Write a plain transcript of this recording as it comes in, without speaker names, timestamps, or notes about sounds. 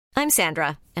I'm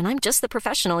Sandra, and I'm just the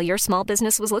professional your small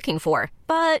business was looking for.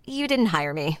 But you didn't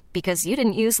hire me because you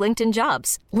didn't use LinkedIn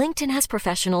Jobs. LinkedIn has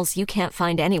professionals you can't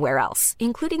find anywhere else,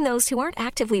 including those who aren't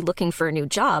actively looking for a new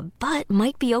job, but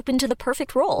might be open to the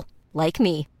perfect role, like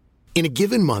me. In a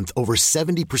given month, over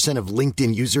 70% of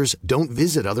LinkedIn users don't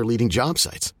visit other leading job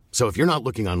sites. So if you're not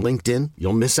looking on LinkedIn,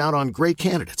 you'll miss out on great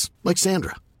candidates like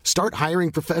Sandra. Start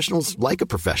hiring professionals like a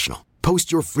professional.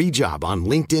 Post your free job on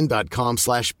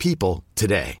linkedin.com/people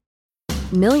today.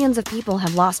 Millions of people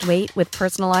have lost weight with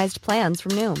personalized plans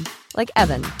from Noom. Like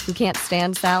Evan, who can't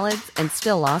stand salads and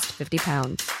still lost 50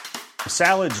 pounds.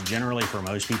 Salads generally for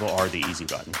most people are the easy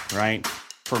button, right?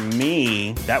 For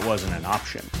me, that wasn't an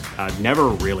option. I never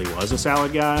really was a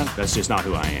salad guy. That's just not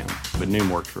who I am. But Noom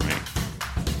worked for me.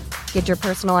 Get your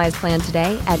personalized plan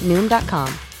today at Noom.com.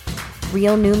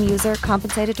 Real Noom user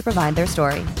compensated to provide their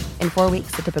story. In 4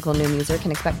 weeks, the typical Noom user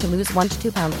can expect to lose 1 to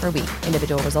 2 pounds per week.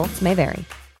 Individual results may vary.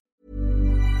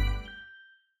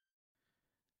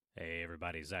 Hey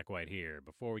everybody, Zach White here.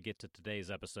 Before we get to today's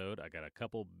episode, I got a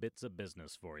couple bits of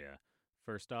business for you.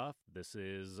 First off, this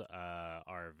is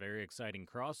our very exciting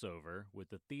crossover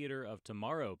with the Theater of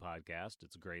Tomorrow podcast.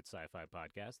 It's a great sci-fi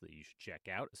podcast that you should check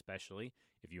out, especially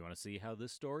if you want to see how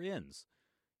this story ends.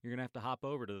 You're going to have to hop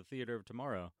over to the Theater of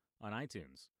Tomorrow on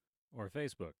iTunes, or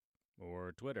Facebook,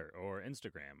 or Twitter, or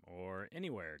Instagram, or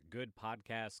anywhere good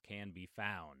podcasts can be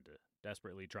found,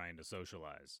 desperately trying to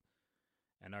socialize.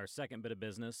 And our second bit of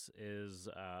business is,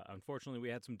 unfortunately, we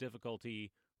had some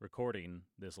difficulty recording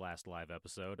this last live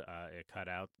episode. It cut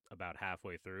out about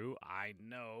halfway through. I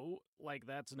know, like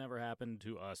that's never happened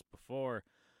to us before.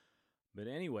 But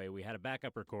anyway, we had a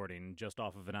backup recording just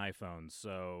off of an iPhone.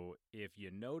 So if you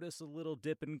notice a little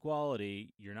dip in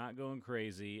quality, you're not going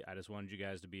crazy. I just wanted you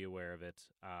guys to be aware of it.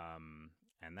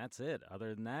 And that's it.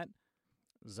 Other than that,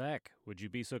 Zach, would you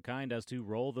be so kind as to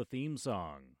roll the theme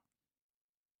song?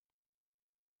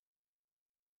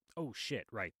 Oh, shit.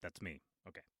 Right. That's me.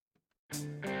 Okay.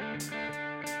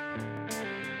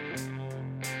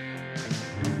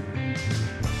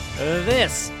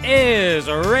 This is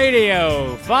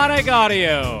radiophonic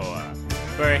audio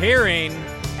for hearing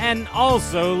and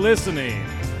also listening.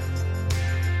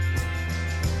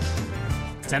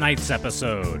 Tonight's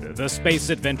episode, The Space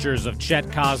Adventures of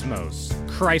Chet Cosmos,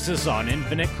 Crisis on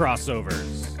Infinite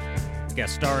Crossovers.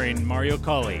 Guest starring Mario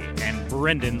Cully and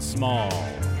Brendan Small.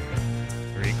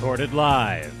 Recorded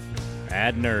live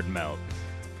at Nerd Melt.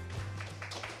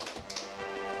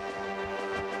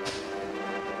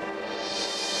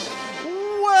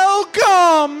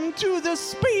 Welcome to the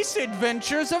Space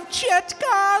Adventures of Chet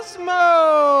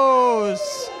Cosmos!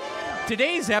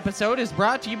 Today's episode is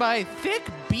brought to you by Thick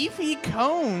Beefy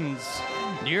Cones.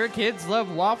 Do your kids love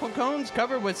waffle cones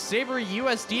covered with savory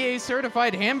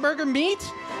USDA-certified hamburger meat?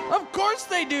 Of course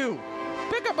they do!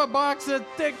 Pick up a box of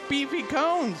Thick Beefy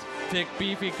Cones. Thick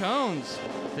Beefy Cones,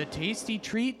 the tasty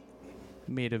treat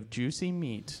made of juicy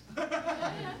meat.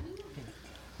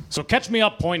 So catch me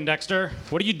up, Poindexter.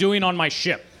 What are you doing on my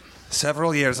ship?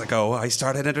 Several years ago, I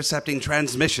started intercepting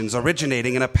transmissions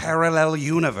originating in a parallel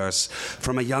universe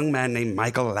from a young man named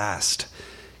Michael Last.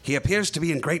 He appears to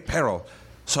be in great peril,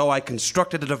 so I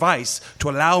constructed a device to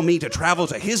allow me to travel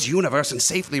to his universe and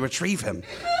safely retrieve him.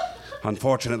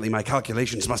 Unfortunately, my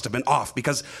calculations must have been off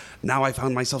because now I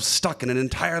found myself stuck in an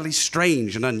entirely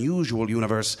strange and unusual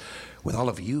universe with all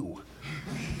of you.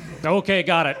 Okay,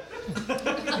 got it.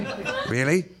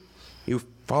 Really? You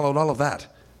followed all of that?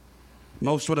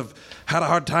 Most would have had a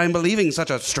hard time believing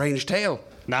such a strange tale.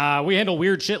 Nah, we handle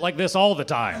weird shit like this all the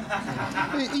time.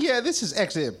 Yeah, this is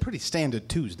actually a pretty standard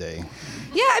Tuesday.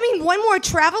 Yeah, I mean, one more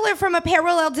traveler from a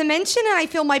parallel dimension, and I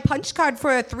fill my punch card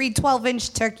for a 3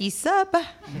 12-inch turkey sub.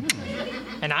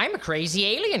 And I'm a crazy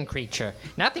alien creature.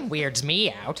 Nothing weirds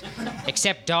me out,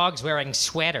 except dogs wearing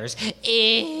sweaters.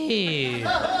 Ew.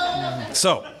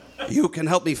 So, you can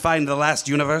help me find the last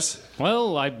universe?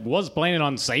 Well, I was planning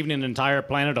on saving an entire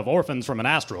planet of orphans from an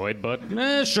asteroid, but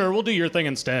sure, we'll do your thing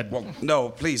instead. Well, no,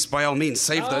 please, by all means,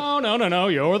 save the... Oh, no,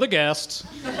 you're the guest.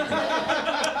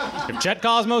 If Chet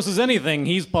Cosmos is anything,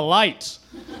 he's polite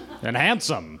and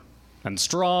handsome and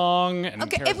strong and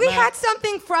Okay, charismatic. if we had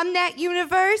something from that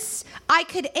universe, I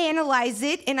could analyze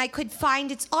it and I could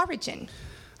find its origin.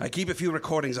 I keep a few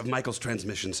recordings of Michael's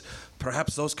transmissions.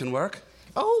 Perhaps those can work?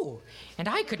 Oh, and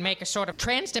I could make a sort of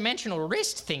trans-dimensional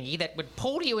wrist thingy that would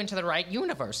pull you into the right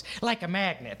universe, like a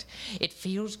magnet. It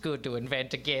feels good to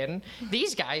invent again.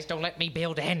 These guys don't let me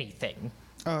build anything.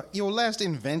 Your last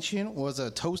invention was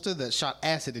a toaster that shot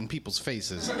acid in people's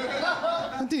faces.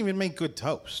 That didn't even make good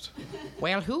toast.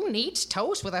 Well, who needs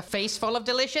toast with a face full of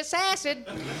delicious acid?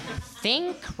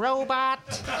 Think,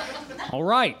 robot. All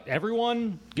right,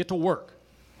 everyone, get to work.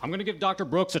 I'm going to give Dr.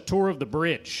 Brooks a tour of the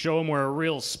bridge, show him where a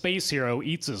real space hero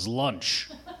eats his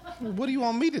lunch. What do you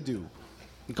want me to do?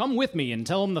 Come with me and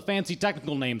tell him the fancy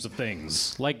technical names of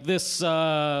things, like this,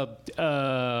 That's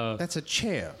a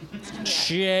chair.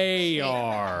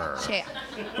 chair. Chair.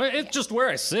 It's just where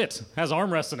I sit. Has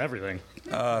armrests and everything.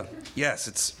 Yes,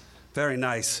 it's very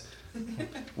nice.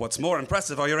 What's more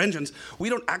impressive are your engines. We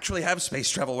don't actually have space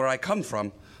travel where I come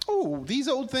from. Oh, these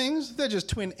old things? They're just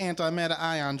twin antimatter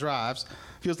ion drives.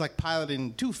 Feels like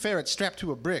piloting 2 ferrets strapped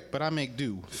to a brick, but I make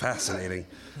do. Fascinating.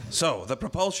 So, the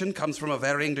propulsion comes from a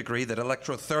varying degree that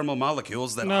electrothermal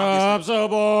molecules that No, obviously... I'm so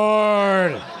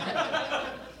bored.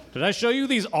 Did I show you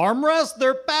these armrests?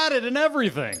 They're padded and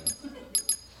everything.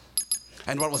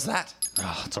 And what was that?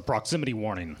 It's a proximity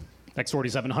warning.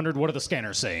 X4700, what are the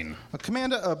scanners saying?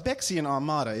 Commander, a Bexian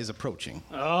armada is approaching.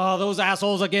 Oh, those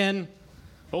assholes again.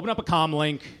 Open up a comm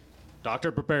link.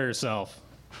 Doctor, prepare yourself.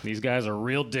 These guys are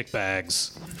real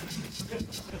dickbags.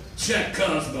 Check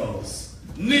Cosmos.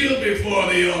 Kneel before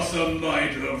the awesome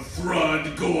might of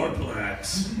Thrud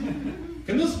Goreplat.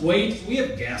 Can this wait? We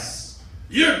have guests.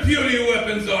 Your puny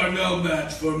weapons are no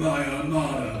match for my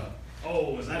armada.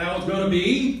 Oh, is that how it's going to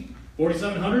be?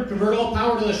 4700, convert all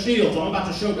power to the shields. I'm about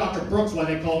to show Dr. Brooks why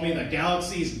they call me the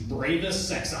galaxy's bravest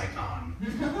sex icon.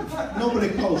 Nobody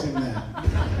calls him that.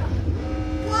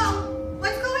 Whoa,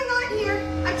 what's going on here?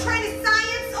 I'm trying to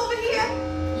science over here.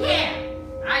 Yeah,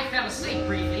 I fell asleep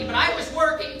briefly, but I was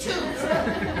working too.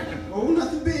 Oh,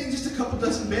 nothing big. Just a couple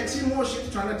dozen Bexian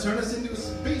warships trying to turn us into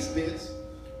space bits.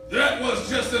 That was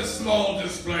just a small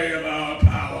display of our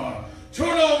power.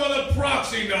 Turn over the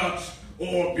proxy nut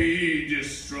or be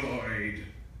destroyed.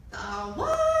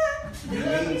 What?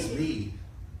 It means me.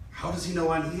 How does he know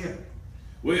I'm here?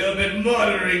 We have been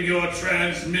monitoring your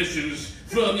transmissions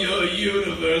from your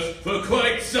universe for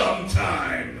quite some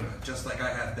time. Just like I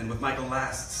have been with Michael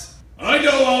Last's. I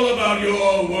know all about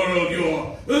your world,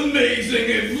 your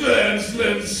amazing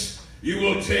advancements. You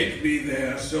will take me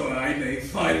there so I may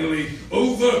finally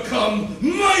overcome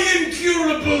my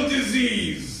incurable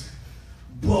disease.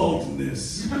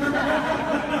 Baldness.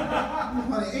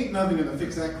 Honey, ain't nothing gonna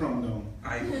fix that chromosome.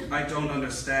 I don't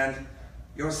understand.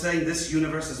 You're saying this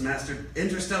universe has mastered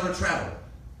interstellar travel,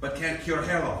 but can't cure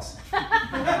hair loss.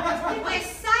 We're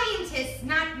scientists,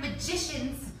 not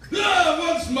magicians.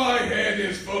 Once my head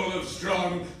is full of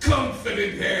strong,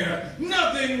 confident hair,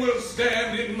 nothing will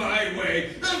stand in my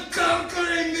way of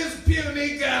conquering this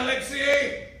puny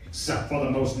galaxy. Except for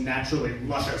the most naturally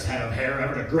luscious head of hair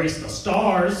ever to grace the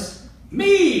stars.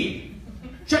 Me!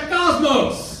 Check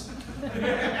Cosmos!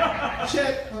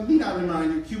 Chet, need I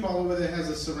remind you, Cube all over there has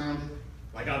us surrounded.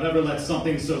 Like I've ever let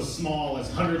something so small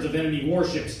as hundreds of enemy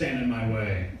warships stand in my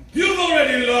way. You've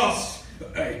already lost.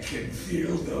 I can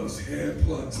feel those hair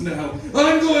plugs now.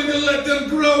 I'm going to let them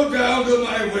grow down to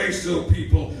my waist so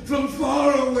people from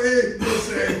far away will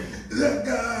say, that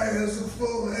guy has a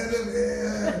full head of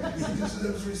hair. He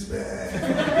deserves respect.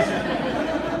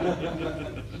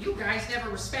 You guys never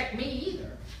respect me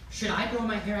either. Should I grow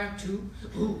my hair out too?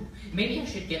 Ooh, maybe I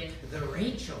should get the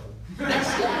Rachel. That's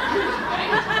still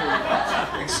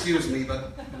right? Excuse me,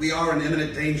 but we are in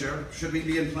imminent danger. Should we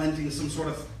be implanting some sort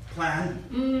of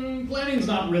plan? Planning's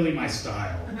not really my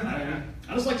style.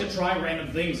 I just like to try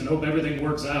random things and hope everything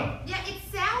works out. Yeah, it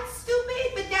sounds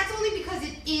stupid, but that's only because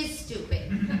it is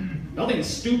stupid. Nothing's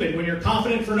stupid when you're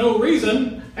confident for no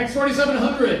reason.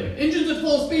 X4700, engines at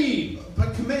full speed.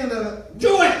 But Commander...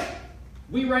 Do it!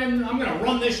 I'm gonna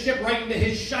run this ship right into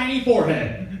his shiny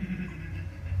forehead.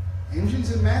 Engines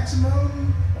at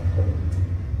maximum?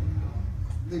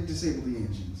 They've disabled the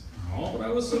engines. Oh, but I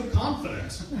was so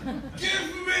confident.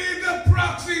 Give me the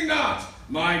proxy knot!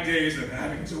 My days of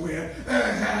having to wear a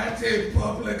hat in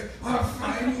public are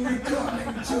finally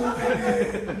coming to an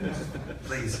end.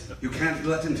 Please, you can't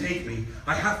let him take me.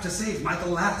 I have to save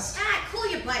Michael Last. Cool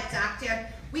your butt, Doctor.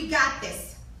 We got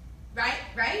this.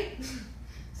 Right?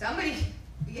 Somebody...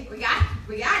 We got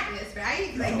this,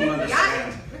 right? I don't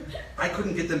understand. I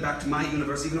couldn't get them back to my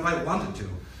universe even if I wanted to.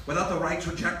 Without the right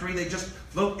trajectory, they just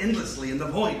float endlessly in the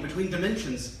void between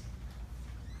dimensions.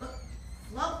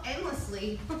 Float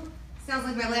endlessly? Sounds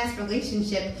like my last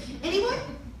relationship. Anyone?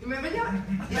 Remember that?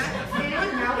 Yeah?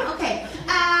 Anyone? No? Okay.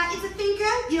 It's a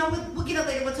thinker. We'll get it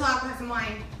later. We'll talk. We'll have some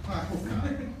wine. I hope not.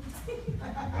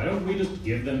 Why don't we just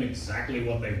give them exactly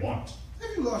what they want?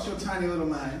 Have you lost your tiny little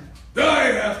mind? I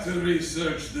have to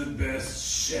research the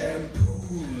best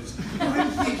shampoos. I'm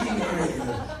thinking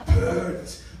either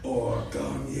Pert or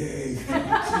Garnier. yay,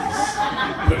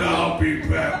 but I'll be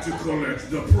back to collect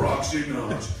the proxy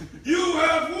knot. You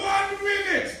have 1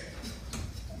 minute!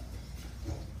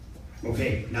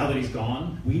 Okay, now that he's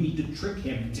gone, we need to trick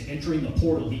him into entering the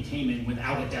portal he came in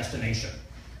without a destination.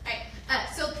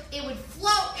 So it would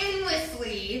flow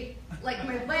endlessly, like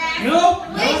my last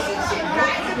relationship,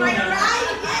 guys. Am I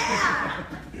right?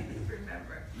 Yeah.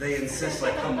 Remember. They insist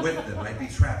I come with them. I'd be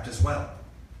trapped as well.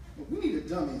 We need a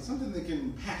dummy, something that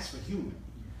can pass for human.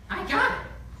 I got it.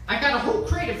 I got a whole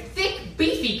crate of thick,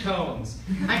 beefy cones.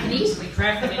 I can easily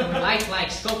craft them into a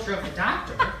lifelike sculpture of the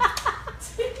Doctor.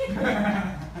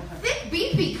 Thick,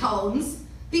 beefy cones?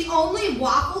 The only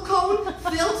waffle cone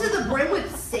filled to the brim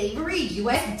with savory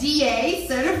USDA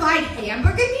certified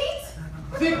hamburger meat?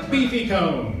 Thick, beefy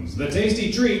cones, the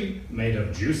tasty treat made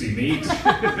of juicy meat.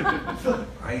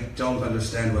 I don't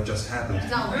understand what just happened.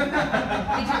 Don't worry. We do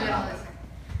it all this time.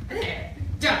 There,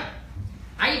 done.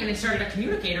 I even inserted a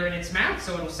communicator in its mouth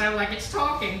so it'll sound like it's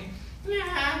talking.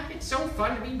 Yeah, it's so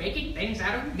fun to be making things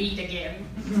out of meat again.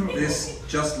 This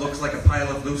just looks like a pile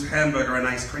of loose hamburger and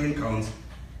ice cream cones.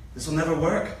 This will never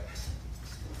work.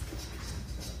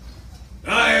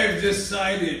 I've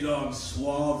decided on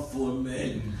Suave for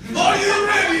Men. Are you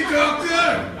ready,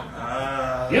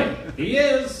 Doctor? Yep, he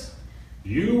is.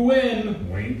 You win,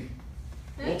 wink.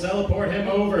 We'll teleport him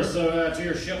over to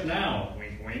your ship now,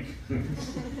 wink, wink.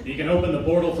 He can open the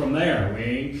portal from there,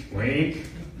 wink, wink.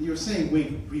 You were saying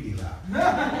wink really loud.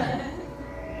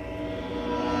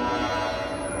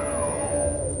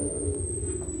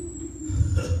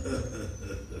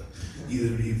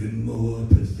 You're even more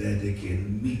pathetic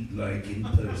and meat-like in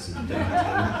person,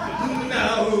 Doctor.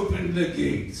 Now open the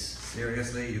gates.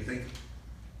 Seriously, you think?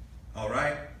 All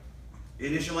right.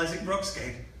 Initializing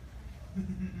Brooksgate.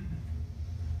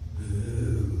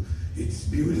 Oh, it's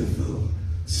beautiful.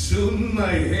 Soon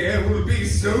my hair will be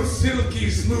so silky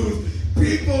smooth,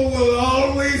 people will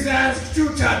always ask to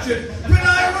touch it, but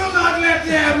I will not let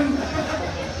them.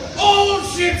 All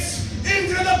ships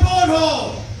into the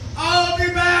porthole. I'll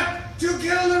be back to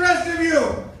kill the rest of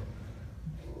you.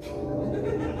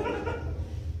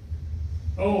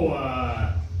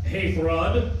 Hey,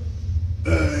 Fraud.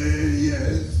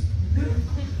 Yes.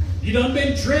 You done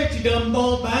been tricked, you dumb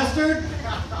bald bastard?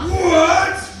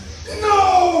 What?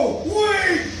 No!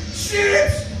 Wait!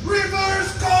 Ships!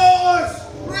 Reverse course!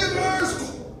 Reverse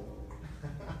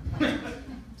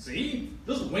See?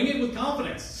 Just wing it with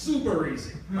confidence. Super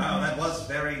easy. Wow, that was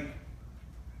very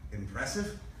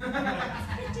impressive.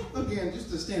 Again,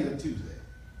 just a standard Tuesday.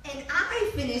 And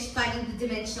I finished finding the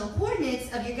dimensional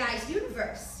coordinates of your guys'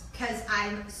 universe. Because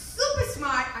I'm super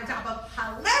smart on top of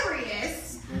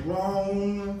hilarious.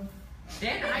 Wrong.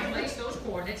 Then I placed those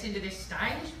coordinates into this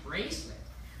stylish bracelet.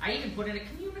 I even put in a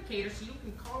communicator so you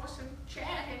can call us and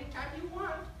chat anytime you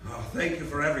want. Oh, thank you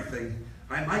for everything.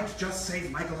 I might just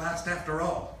save Michael Last after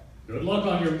all. Good luck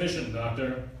on your mission,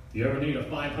 Doctor. If you ever need a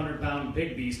 500-pound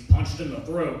pig beast punched in the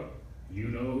throat, you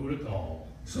know who to call.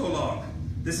 So long.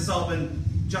 This has all been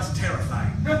just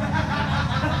terrifying.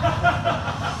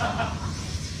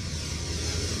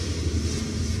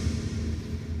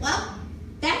 Well,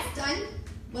 that's done.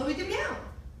 What do we do now?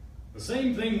 The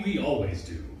same thing we always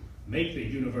do. Make the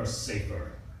universe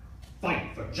safer.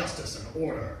 Fight for justice and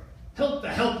order. Help the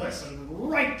helpless and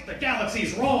right the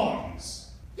galaxy's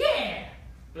wrongs. Yeah!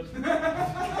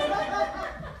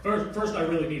 First, I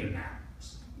really need a nap.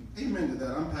 Amen to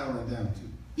that. I'm powering down too.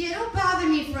 Yeah, don't bother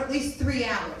me for at least 3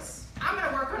 hours. I'm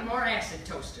gonna work on more acid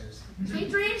toasters.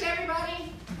 Sweet dreams,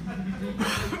 everybody!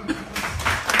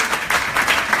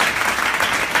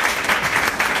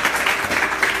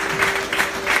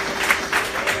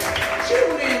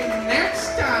 Tune in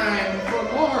next time for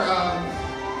more of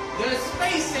The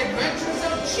Space Adventures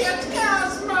of Chet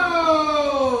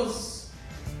Cosmos!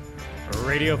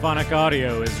 Radiophonic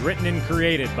Audio is written and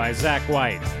created by Zach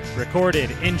White.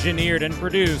 Recorded, engineered, and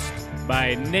produced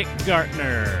by Nick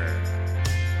Gartner.